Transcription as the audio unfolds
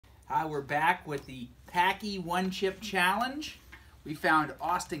Hi, we're back with the Paqui One Chip Challenge. We found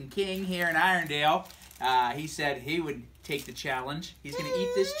Austin King here in Irondale. He said he would take the challenge. He's going to eat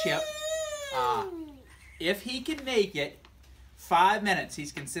this chip. If he can make it 5 minutes,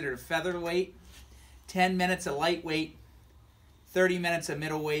 he's considered a featherweight, 10 minutes a lightweight, 30 minutes a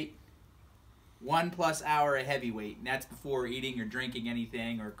middleweight, 1+ hour a heavyweight. And that's before eating or drinking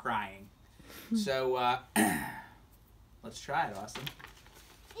anything or crying. So let's try it, Austin.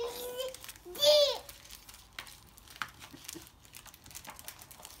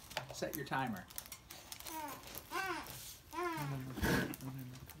 Set your timer. I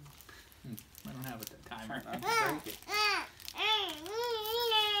don't have a timer. I'll break it.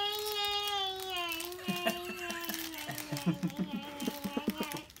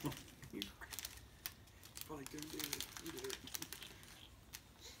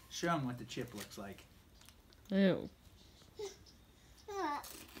 Show him what the chip looks like. Ew.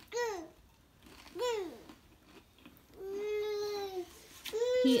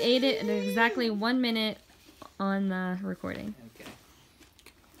 He ate it at exactly 1 minute on the recording. Okay.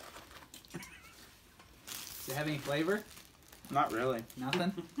 Does it have any flavor? Not really.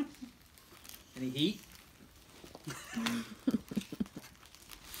 Nothing? Any heat?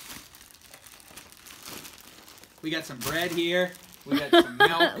 We got some bread here. We got some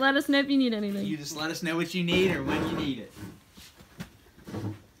milk. Let us know if you need anything. You just let us know what you need or when you need it.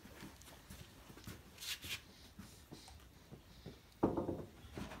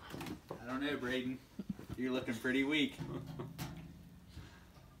 I don't know, Braden. You're looking pretty weak.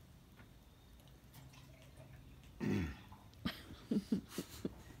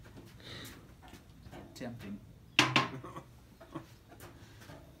 Tempting.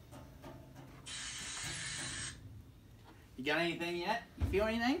 You got anything yet? You feel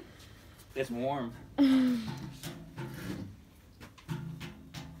anything? It's warm.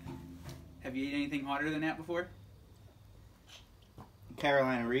 Have you eaten anything hotter than that before?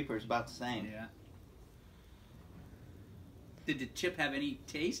 Carolina Reaper's about the same. Yeah. Did the chip have any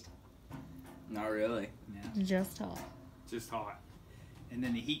taste? Not really. No. Just hot. Just hot. And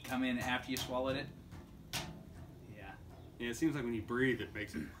then the heat come in after you swallowed it? Yeah. Yeah, it seems like when you breathe, it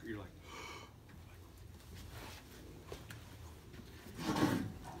makes it, you're like,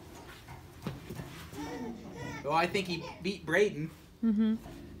 Well, I think he beat Braden. Mm-hmm.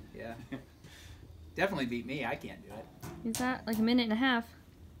 Yeah. Definitely beat me. I can't do it. Is that like 1.5 minutes?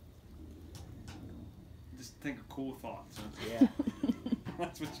 just think of cool thoughts. Yeah.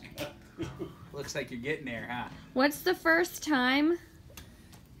 That's what you got to do. Looks like you're getting there, huh? What's the first time?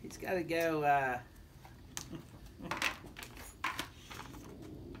 He's got to go,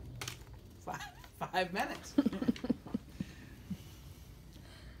 5 minutes.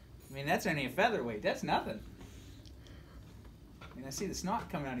 I mean, that's only a featherweight. That's nothing. I mean, I see the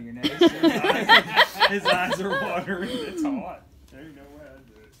snot coming out of your nose. His eyes are watering. It's hot. There ain't no way I'd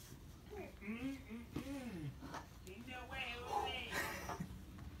do it.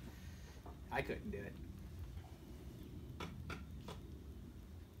 I couldn't do it.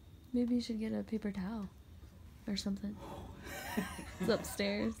 Maybe you should get a paper towel or something. It's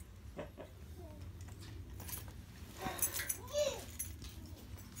upstairs.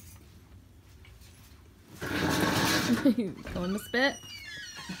 Going to spit.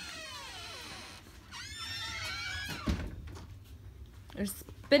 There's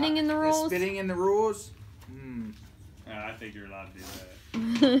spitting in the rules. There's spitting in the rules? Hmm. Yeah, I think you're allowed to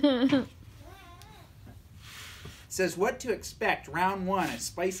do that. It says what to expect. Round 1, a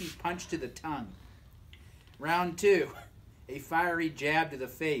spicy punch to the tongue. Round 2, a fiery jab to the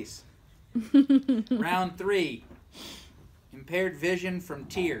face. Round 3, impaired vision from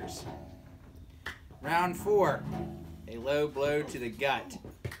tears. Round 4, a low blow to the gut.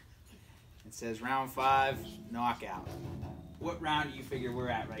 It says round 5, knockout. What round do you figure we're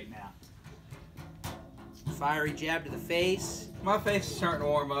at right now? Fiery jab to the face. My face is starting to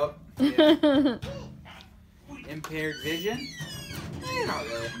warm up. Yeah. Impaired vision. Not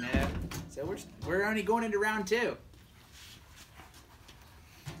really. No. So we're only going into round 2.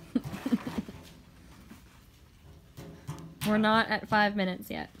 We're not at 5 minutes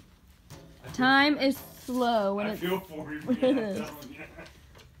yet. Time is slow when I it's... feel for you. when Man, it I'm is. telling you.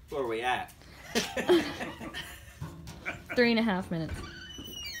 Where are we at? 3.5 minutes.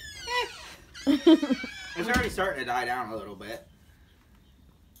 It's already starting to die down a little bit.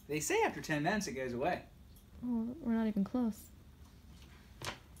 They say after 10 minutes it goes away. Oh, we're not even close.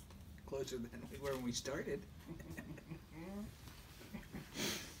 Closer than we were when we started.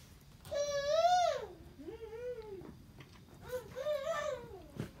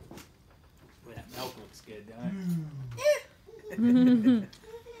 Boy, that milk looks good, doesn't it?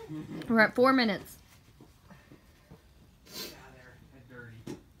 We're at 4 minutes. Get out of there. Get dirty.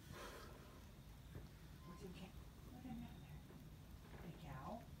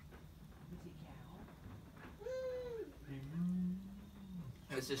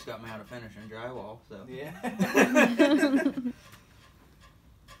 It's just got me out of finishing drywall, so. Yeah.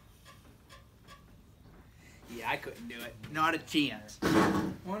 Yeah, I couldn't do it. Not a chance.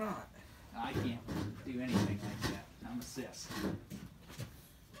 Why not? I can't do anything like that. I'm a sis.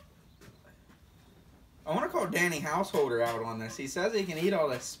 I want to call Danny Householder out on this. He says he can eat all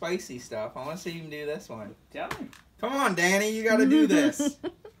this spicy stuff. I want to see him do this one. Tell him. Come on, Danny, you got to do this.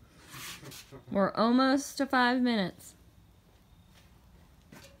 We're almost to 5 minutes.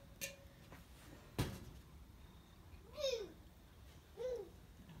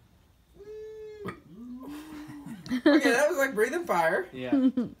 Okay, that was like breathing fire. Yeah.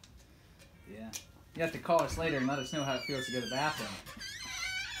 Yeah. You have to call us later and let us know how it feels to go to the bathroom.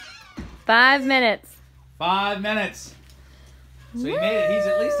 5 minutes. 5 minutes. So he made it. He's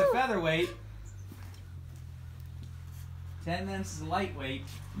at least a featherweight. 10 minutes is a lightweight.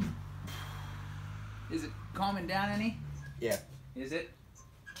 Is it calming down any? Yeah. Is it?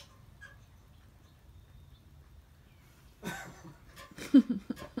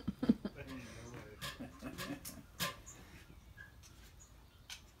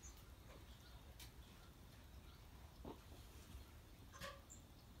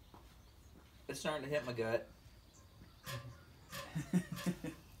 It's starting to hit my gut.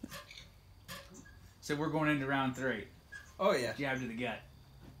 So we're going into round 3. Oh, yeah. Jab to the gut.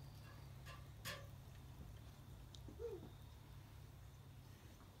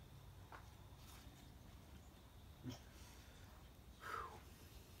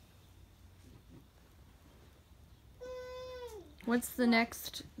 What's the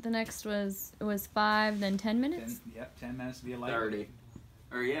next? The next was, it was 5, then 10 minutes? 10 minutes to be a lightweight. 30.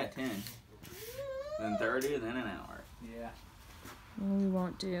 Or, yeah, 10. Then 30, and then an hour. Yeah. Well, we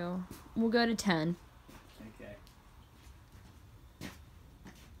won't do. We'll go to 10. Okay.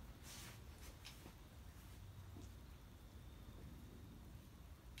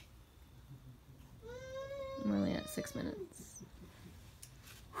 We're only at 6 minutes.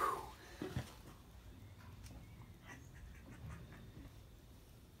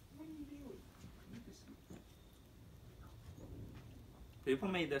 People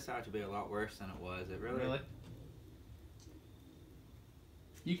made this out to be a lot worse than it was. It really?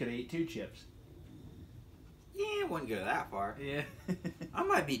 You could have ate 2 chips. Yeah, it wouldn't go that far. Yeah. I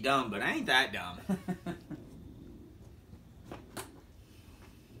might be dumb, but I ain't that dumb.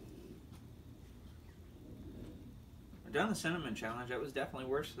 I've done the cinnamon challenge. That was definitely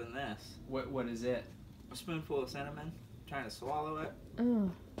worse than this. What is it? A spoonful of cinnamon, trying to swallow it.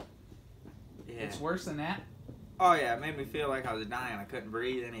 Oh. Yeah. It's worse than that? Oh yeah, it made me feel like I was dying. I couldn't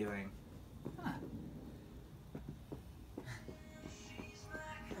breathe anything. Huh.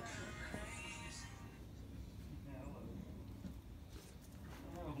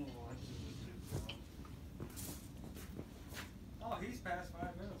 Oh, he's past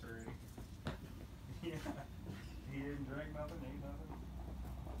 5 minutes already. Yeah. He didn't drink nothing, ate nothing.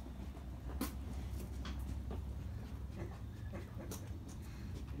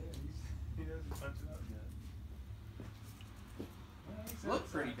 Yeah, he doesn't touch it up yet. Well, he Look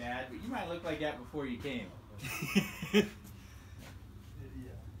said pretty so. bad, but you might look like that before you came. Yeah.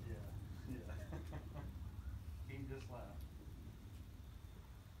 He just laughed.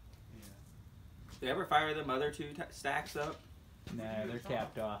 Yeah. Did you ever fire them other 2 stacks up? No, they're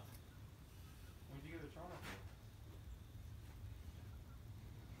capped off. When'd you get a Toronto for?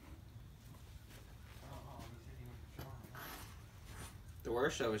 Oh, he said he went to Toronto. The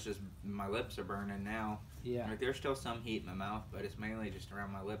worst though is just my lips are burning now. Yeah. Like there's still some heat in my mouth, but it's mainly just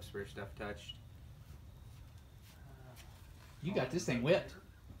around my lips where stuff touched. You got this thing whipped.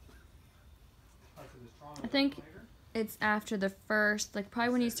 I think it's after the first, like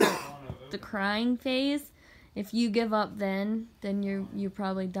probably when you start the crying phase. If you give up then you're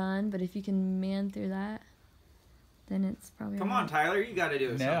probably done. But if you can man through that, then it's probably Come alright. on, Tyler, you got to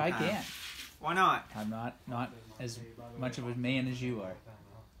do it. No, I sometime. can't. Why not? I'm not as much of a man as you are.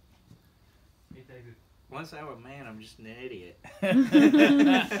 Once I'm a man, I'm just an idiot. He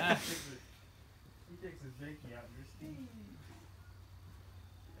takes his Jakey out your steam.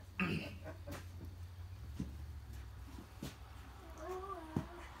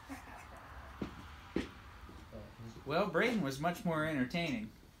 Well, Braden was much more entertaining.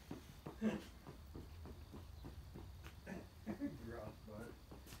 Gross, but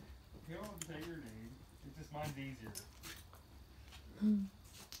you don't take your name. It's just mine's easier.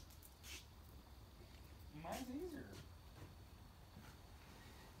 Mine's easier.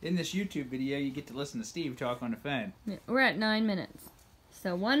 In this YouTube video, you get to listen to Steve talk on the phone. Yeah, we're at 9 minutes.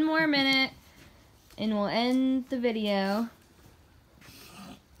 So 1 more minute and we'll end the video.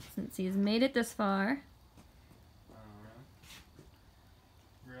 Since he's made it this far.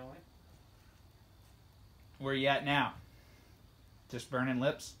 Really? Where you at now? Just burning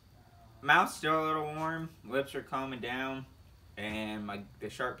lips? Mouth's still a little warm. Lips are calming down. And the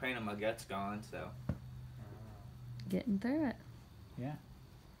sharp pain in my gut's gone, so. Getting through it. Yeah.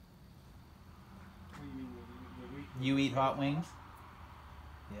 What do you mean, the week? You eat hot wings?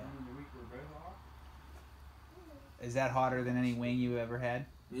 Yeah. The week we're both off? Is that hotter than any wing you ever had?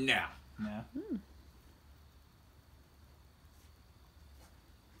 No. No. I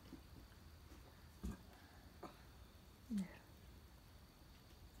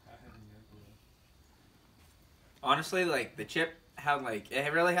have no clue. Honestly, like, the chip had, like,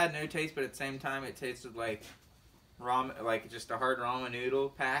 it really had no taste, but at the same time, it tasted like ramen, like just a hard ramen noodle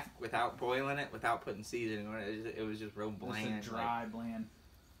pack without boiling it, without putting seasoning on it. It was just real bland. Just a dry, bland.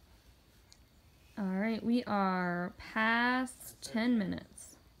 Alright, we are past 10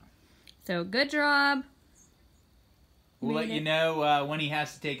 minutes. So good job. We'll Made let you it. know when he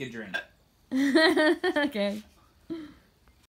has to take a drink. Okay.